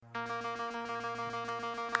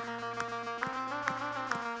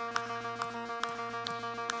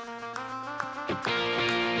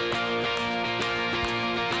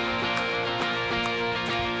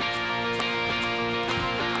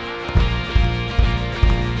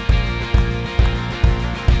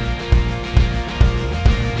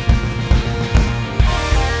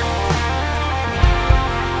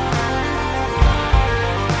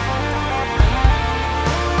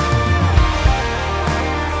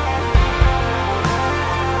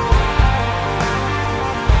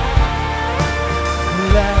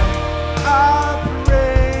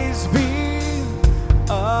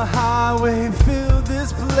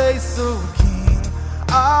O King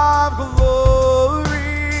of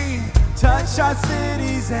glory. Touch our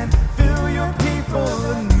cities and fill your people,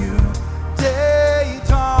 a new day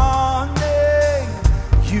dawning.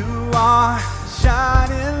 You are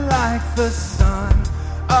shining like the sun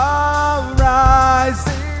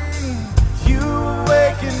arising. You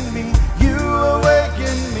awaken me,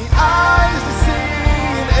 eyes to see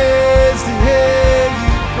and ears to hear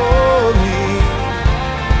you calling.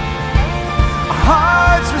 Our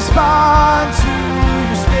hearts respond to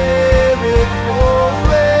your spirit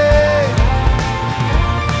flowing.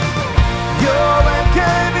 You're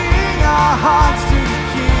awakening our hearts to your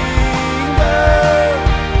kingdom.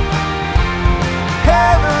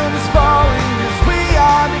 Heaven is falling as we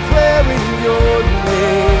are declaring your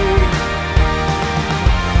name.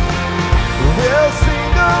 We'll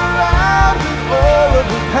sing aloud with all of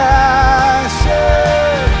the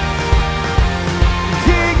passion.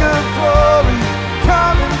 King of glory,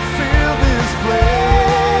 come and fill this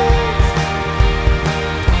place.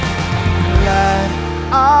 Let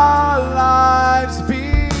our lives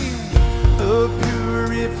be a pure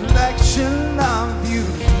reflection of you,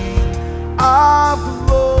 King of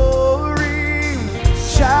glory.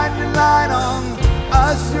 Shine your light on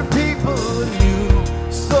us, your people, a new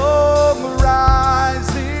song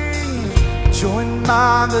rising. Joined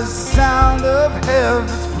by the sound of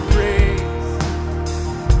heaven's praise.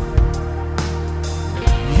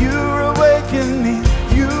 You awaken me,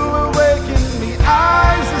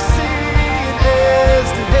 eyes to see and ears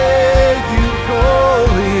to hear you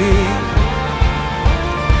calling.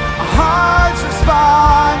 Our hearts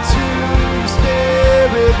respond to your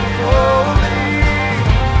spirit flowing.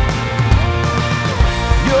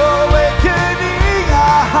 You're awakening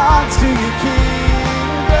our hearts to your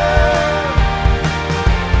kingdom.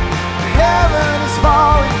 Heaven is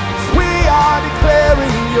falling as we are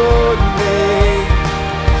declaring your name.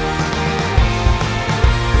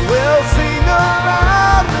 We'll sing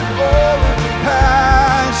aloud with all of the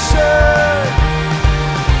passion.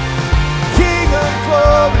 King of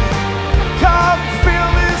glory, come fill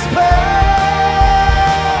this place.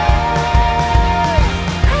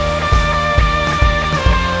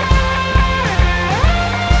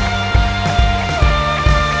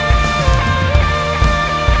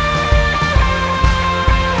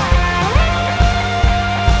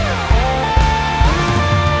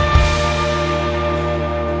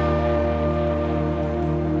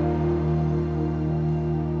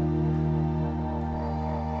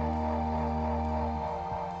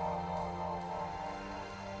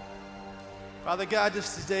 Father God,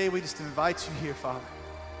 just today we just invite you here, Father.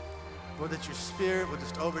 Lord, that your spirit will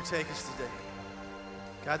just overtake us today.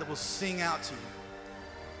 God, that we'll sing out to you.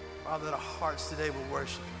 Father, that our hearts today will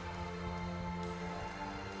worship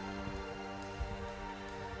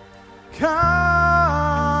you. Come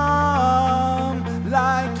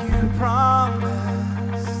like you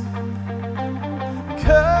promised.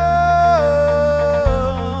 Come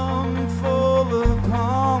full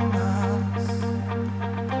upon us.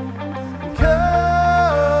 Come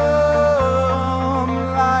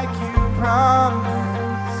like you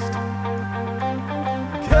promised.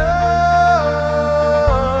 Come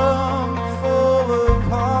full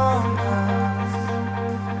upon us.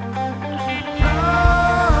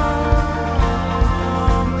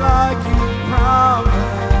 Come like you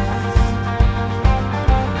promised.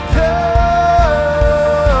 Come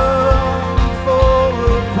full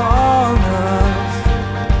upon us.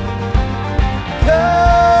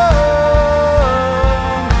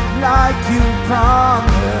 Come like you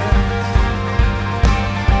promised.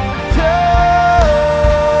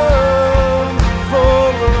 Come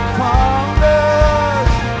full upon us.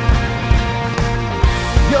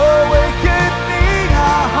 You're awakening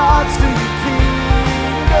our hearts to your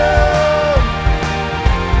kingdom.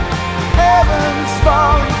 Heaven is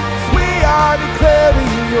falling as we are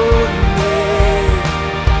declaring your name.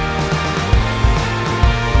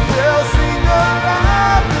 We'll sing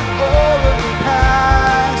aloud with all of the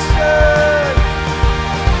passion.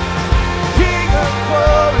 King of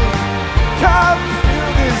glory, come fill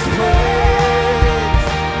this place.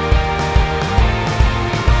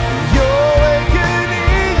 You're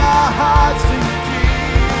awakening our hearts to your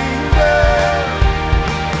kingdom.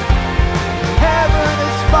 Heaven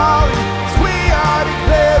is falling as we are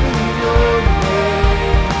declaring your name.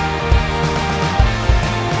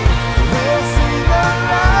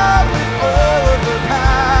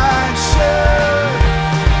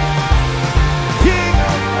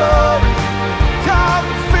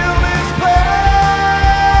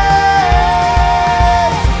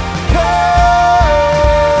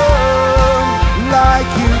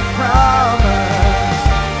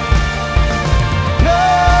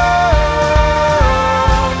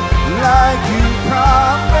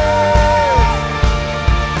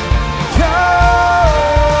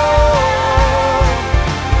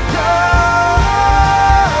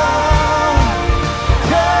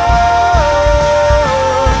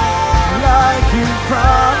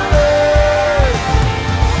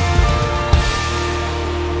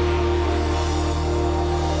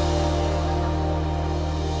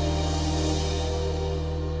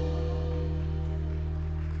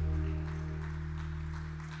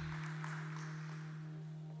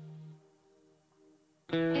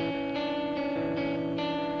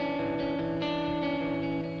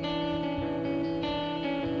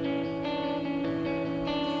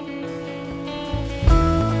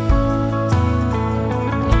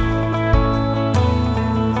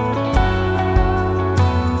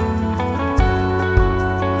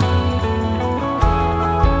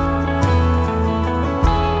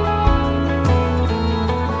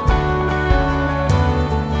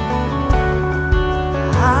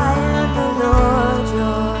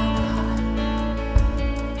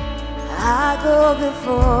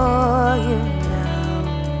 Before you now,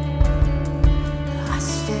 I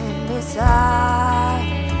stand beside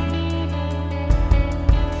you.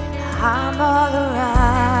 I'm all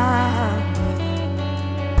around you.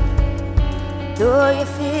 Though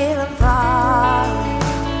you're feeling far,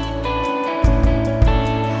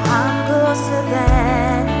 I'm closer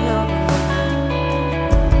than your mind.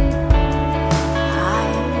 I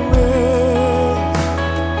am with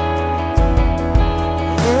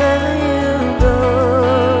wherever you go.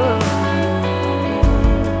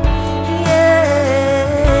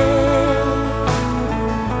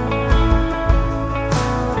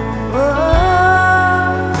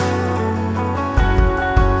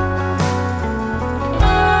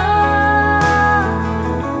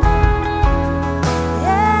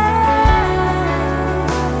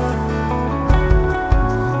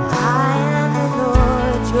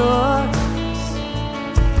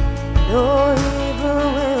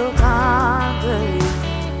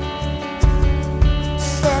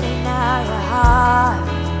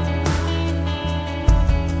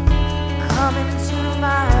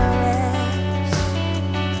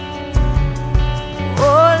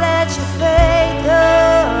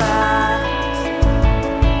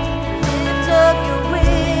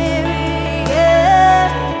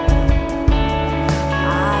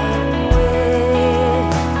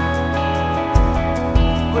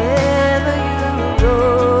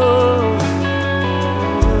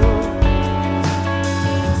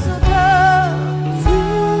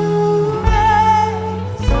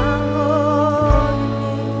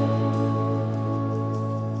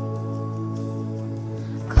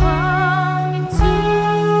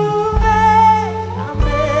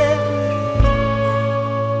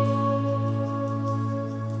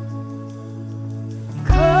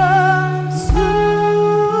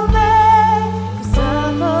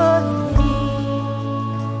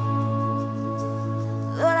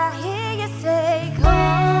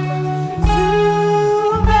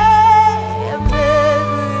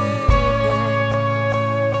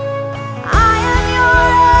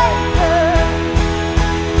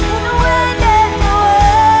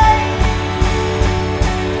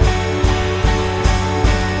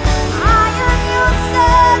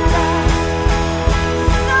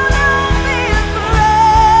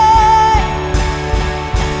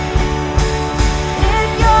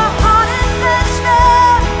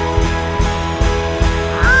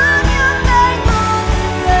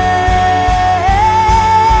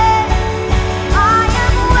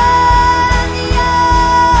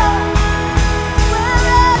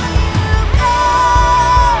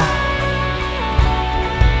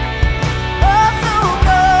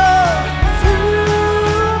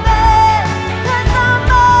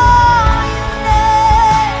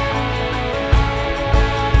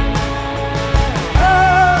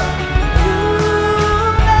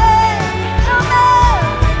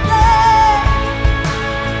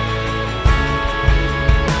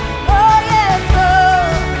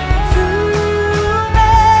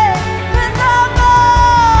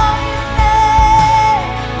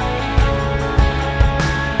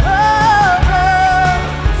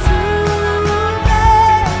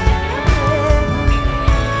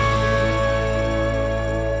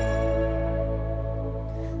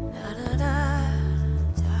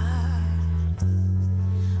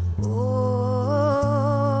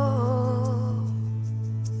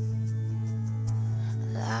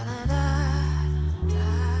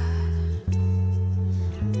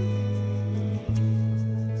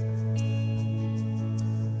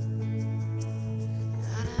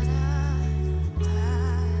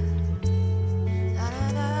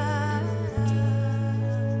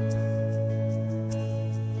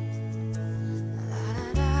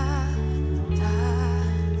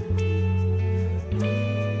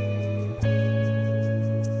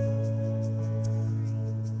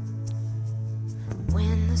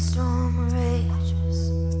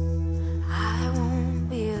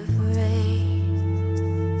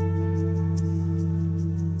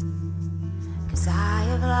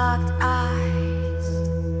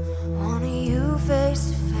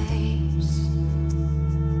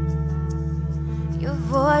 Your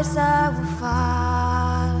voice I will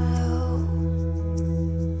follow.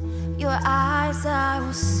 Your eyes I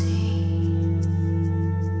will see.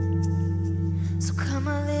 So come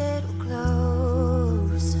a little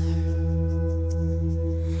closer.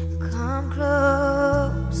 Come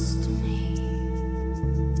close to me.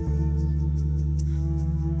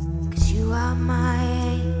 'Cause you are my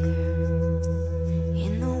anchor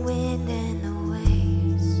in the wind and the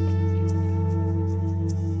waves.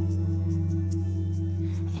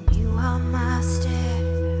 And you are my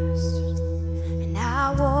steadfast, and I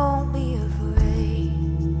won't be afraid.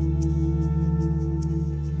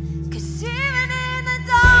 'Cause even in the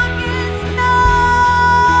darkest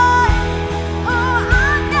night, oh, I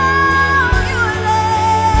know you are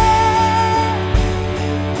there.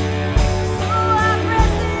 So I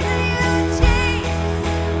press into you, Jesus.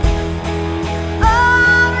 Oh,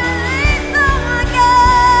 I release them again.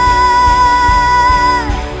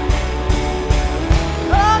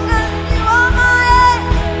 Oh, 'cause you are my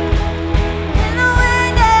anchor in the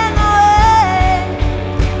wind and the waves.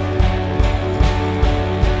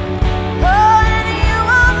 Oh, and you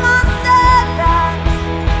are my steadfast,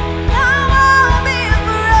 and I won't be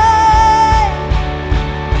afraid.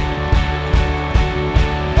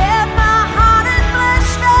 If my heart is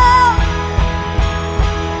fleshed out,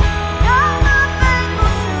 you're my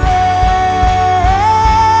faithful strength.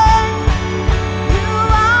 You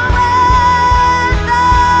are with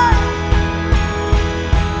us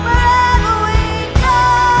wherever we go.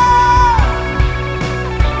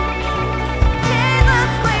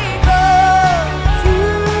 Jesus, we go to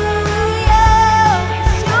you.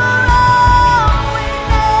 You're all we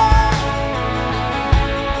know.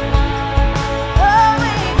 Oh,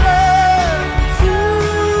 we go to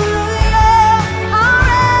you, our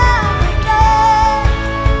everything.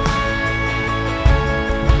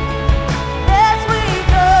 Yes, we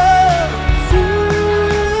go to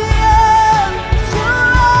you.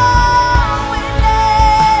 You're all we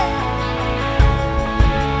need.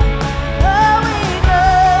 Oh, we go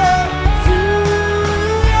to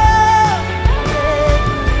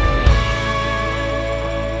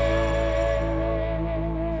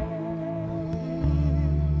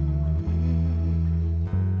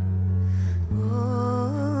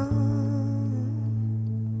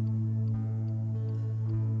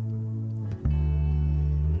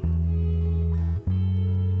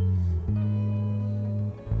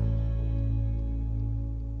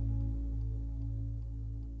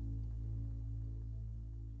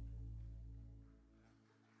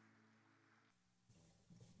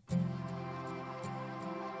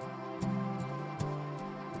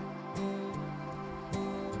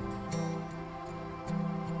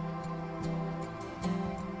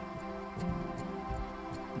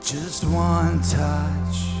Just one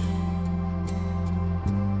touch,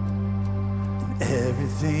 and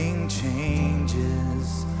everything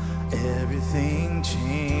changes. Everything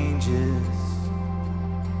changes.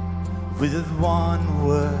 With one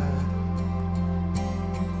word,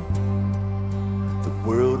 the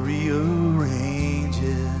world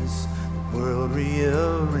rearranges. The world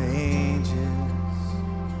rearranges.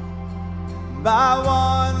 By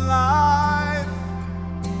one life,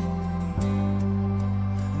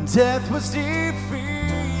 death was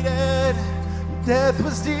defeated. Death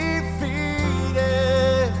was defeated.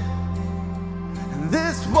 And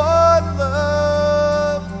this one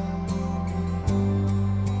love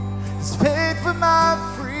has paid for my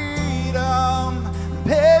freedom.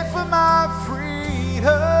 Paid for my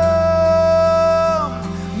freedom.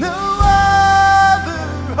 No other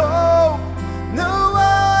hope. No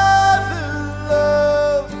other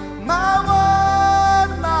love. My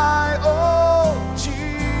one, my all,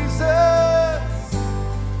 Jesus.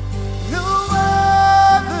 No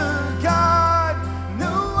other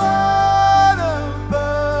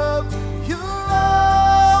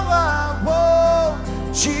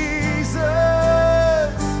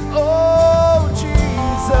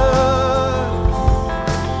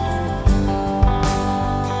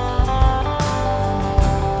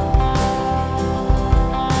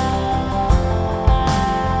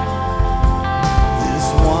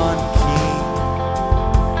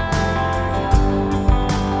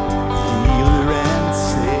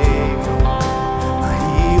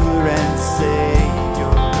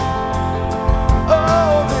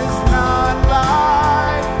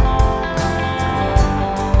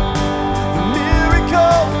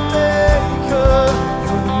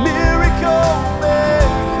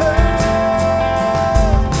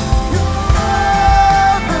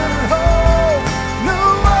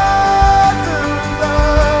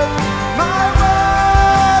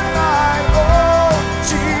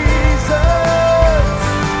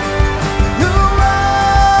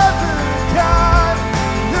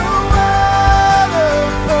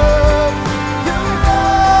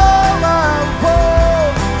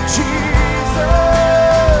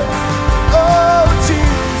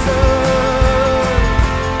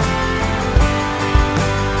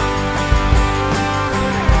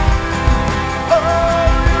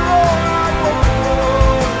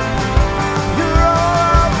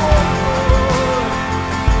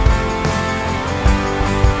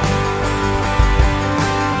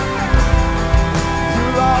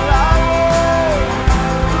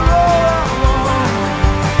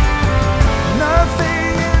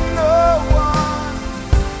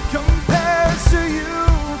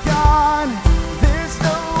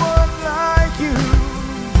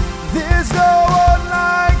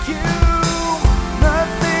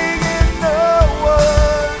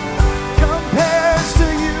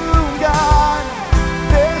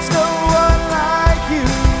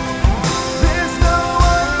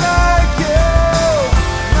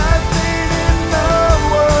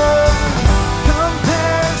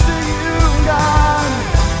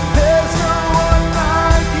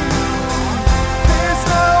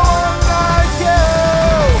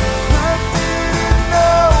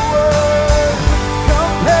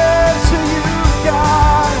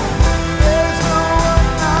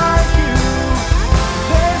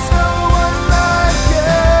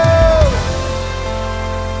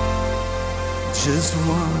Just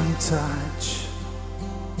one touch,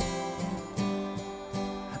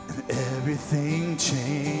 and everything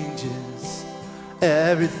changes.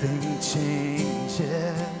 Everything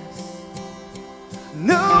changes.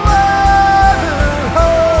 No other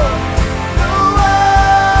hope, no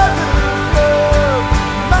other love,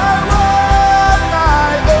 my one,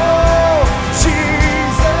 my all,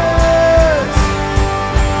 Jesus.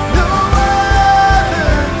 No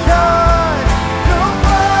other kind, no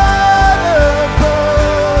other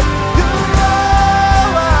birth. You're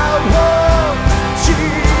all I want,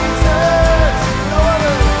 Jesus. No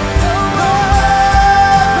other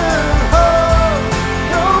hope,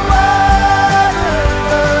 no other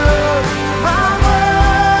love, my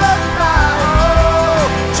one, my all,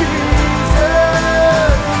 Jesus.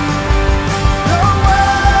 No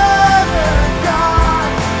other God,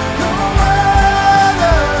 no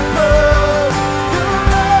other love. You're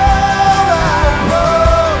all I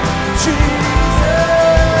want, Jesus.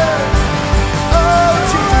 Oh,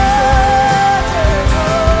 Jesus.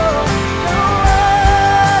 No other,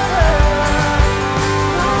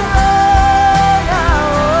 no other,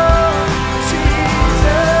 Jesus.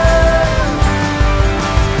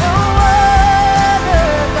 No other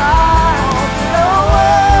God, no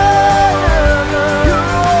other love. You're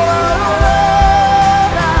all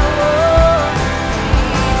I want,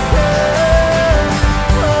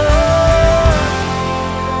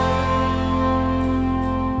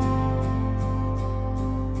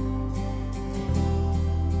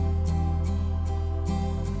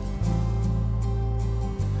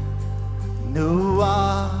 no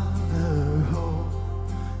other hope,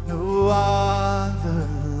 no other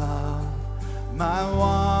love, my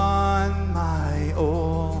one, my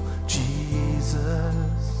all, Jesus.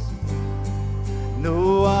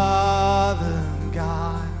 No other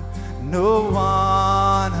God, no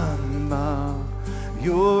one above.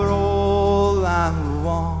 You're all I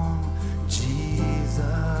want, Jesus.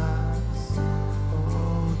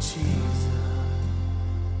 Oh, Jesus.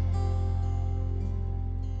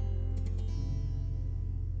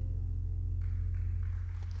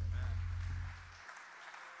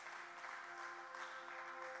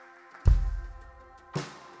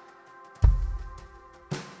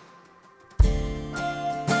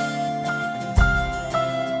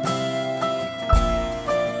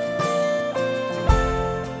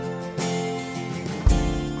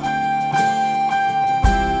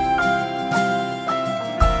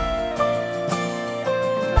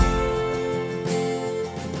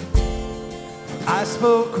 I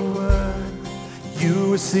spoke a word, you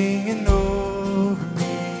were singing over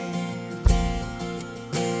me.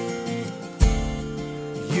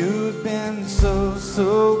 You've been so,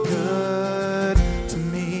 so good to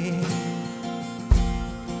me.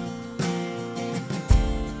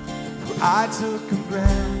 I took a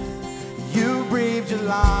breath, you breathed your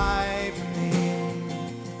life in me.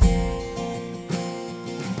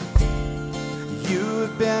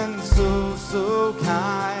 You've been so, so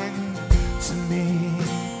kind to me.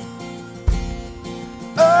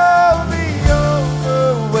 Oh, the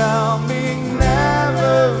overwhelming,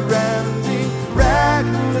 never-ending,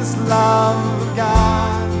 reckless love of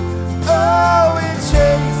God. Oh, it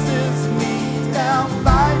chases me down,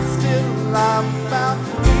 fights till I'm found,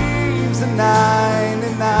 leaves a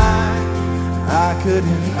 99. I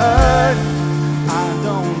couldn't earn it, I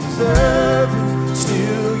don't deserve it,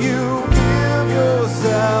 still you give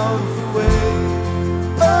yourself away.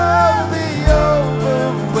 Oh, the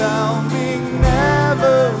overwhelming,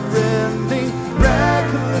 never-ending,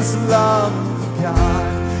 reckless love of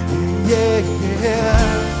God. Yeah, yeah.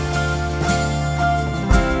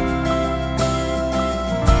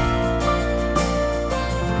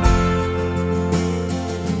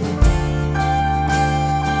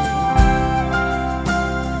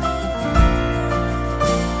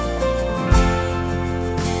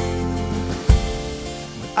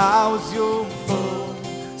 I was your foe,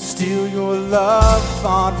 still your love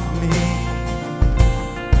fought for me.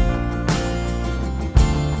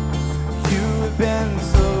 You've been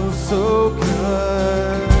so, so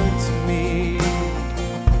good to me.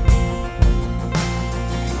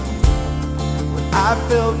 When I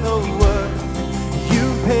felt no worth, you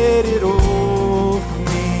paid it all for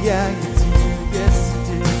me. Yeah, you did, yes you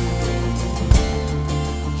did.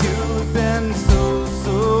 You've been so,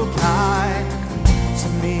 so kind to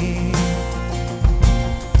me.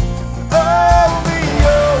 Oh, the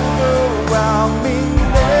overwhelming,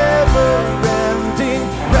 never-ending,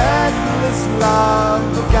 reckless love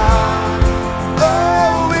of God. Oh,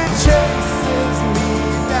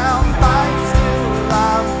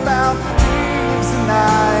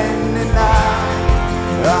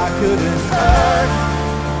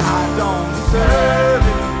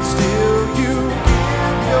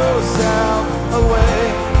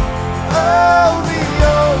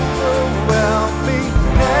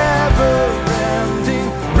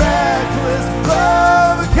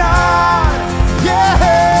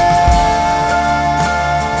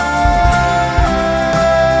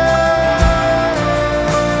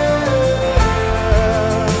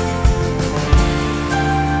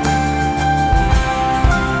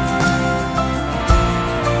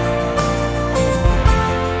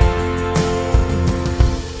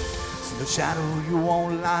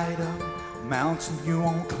 mountain you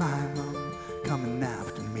won't climb, I'm coming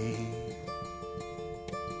after me.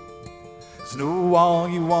 There's no wall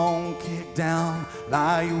you won't kick down,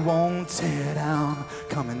 lie you won't tear down,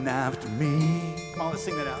 coming after me. Come on, let's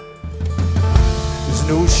sing that out. There's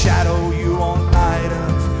no shadow you won't light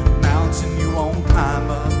up, mountain you won't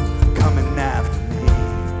climb up, coming after me.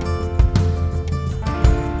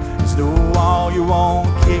 There's no wall you won't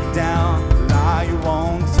kick down, lie you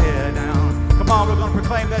won't tear down. Come on, we're going to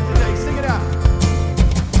proclaim that today. Sing it out. There's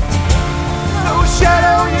no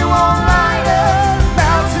shadow you won't light up,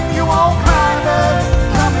 mountain you won't climb up,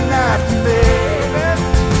 coming after me.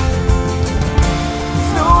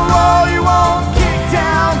 There's no wall you won't kick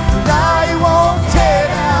down, lie you won't tear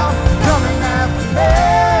down, coming after me.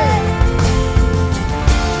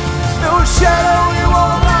 There's no shadow you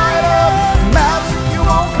won't light up, mountain you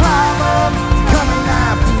won't climb up, coming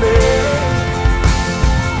after me.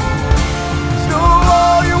 There's no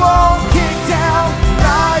wall you won't kick down,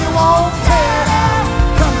 lie you won't tear down,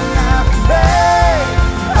 coming after me.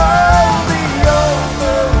 Oh, the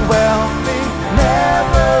overwhelming,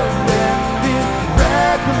 never-ending,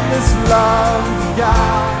 reckless love of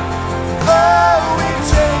God. Oh, it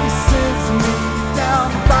chases me down,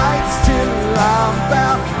 fights till I'm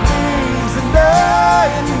found, leaves the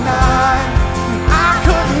 99. I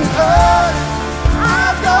couldn't earn, I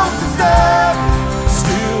don't deserve,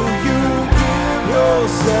 still you give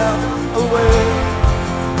yourself away.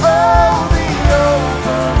 Oh, the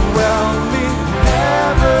overwhelming,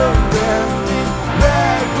 never-ending,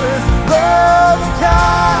 reckless love of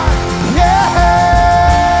God.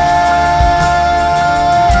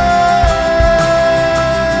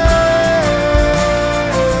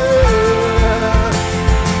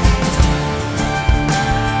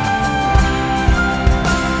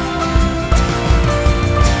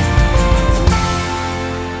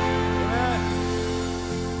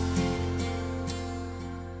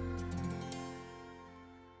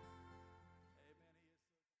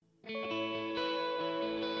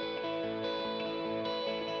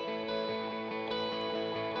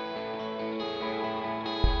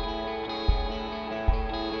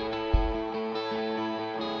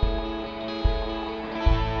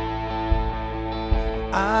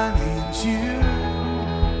 I need you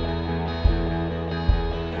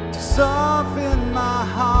to soften my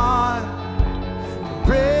heart, to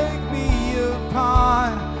break me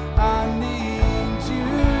apart. I need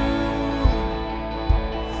you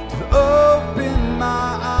to open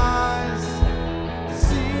my eyes, to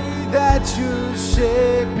see that you're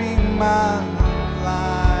shaping my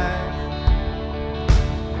life.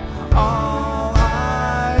 All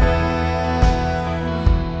I am,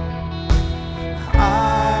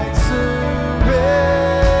 I surrender.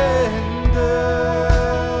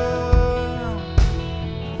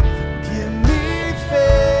 Give me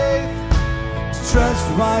faith to trust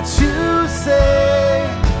what you say,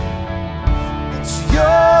 that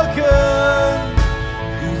you're good,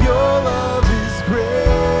 your love is great.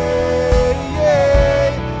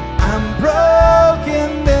 I'm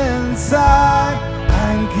broken inside, I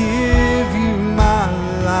give you my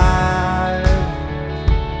life.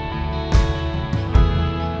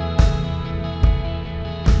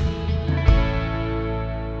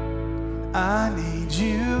 I need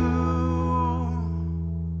you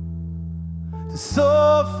to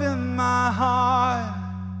soften my heart,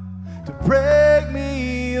 to break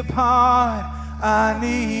me apart. I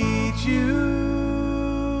need you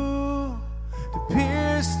to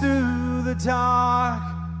pierce through the dark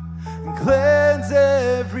and cleanse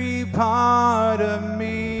every part of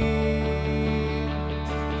me.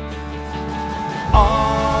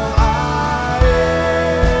 All I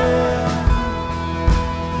am,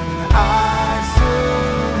 I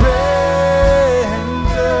surrender.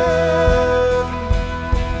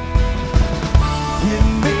 Give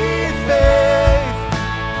me faith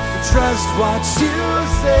to trust what you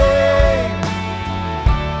say,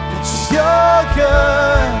 that you're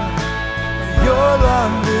good, your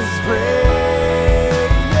love is great.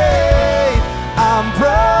 I'm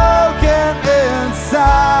broken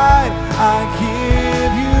inside, I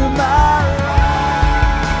give you my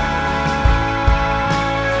life.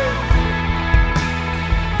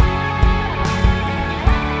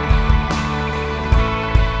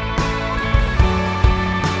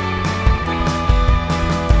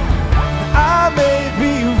 I may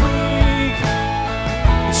be weak,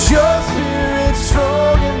 but your spirit's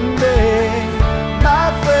strong in me. My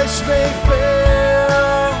flesh may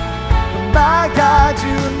fail, but my God,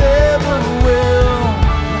 you never will.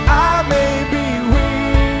 I may be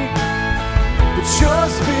weak, but your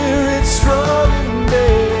spirit's strong in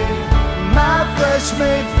me. My flesh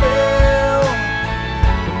may fail,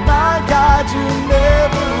 but my God, you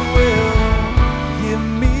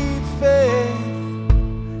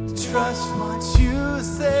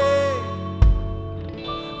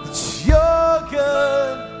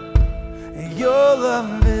Your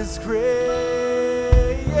love is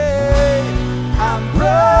great. I'm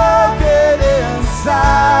broken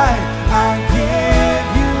inside. I give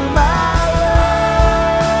you my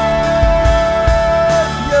love,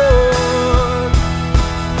 Lord.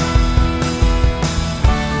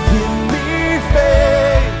 Give me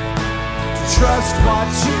faith to trust what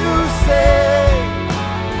you say,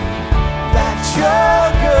 that you're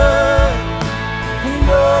good and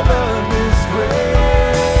your love is great.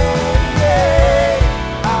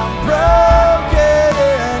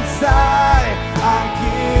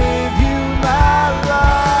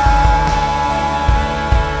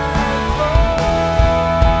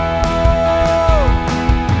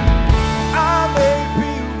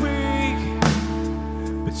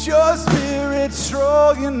 Your spirit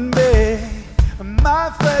strong in me, my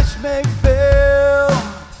flesh may fail,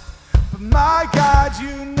 but my God,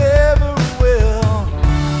 you never will.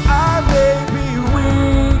 I may be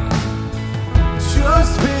weak, but your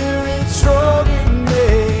spirit strong in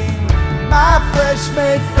me, my flesh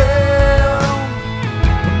may fail,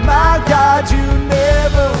 but my God, you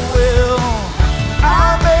never will.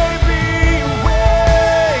 I may be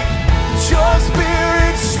weak, but your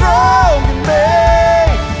spirit strong in me.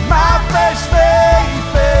 My flesh may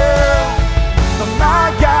fail, but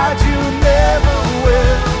my God, you never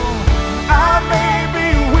will. I may be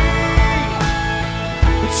weak,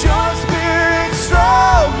 but your spirit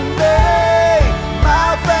strong in me.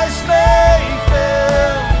 My flesh may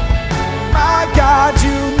fail, my God,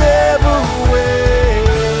 you never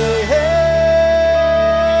will.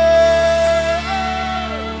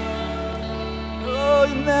 Oh,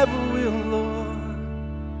 you never will, Lord.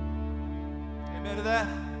 Amen to that.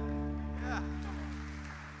 Yeah.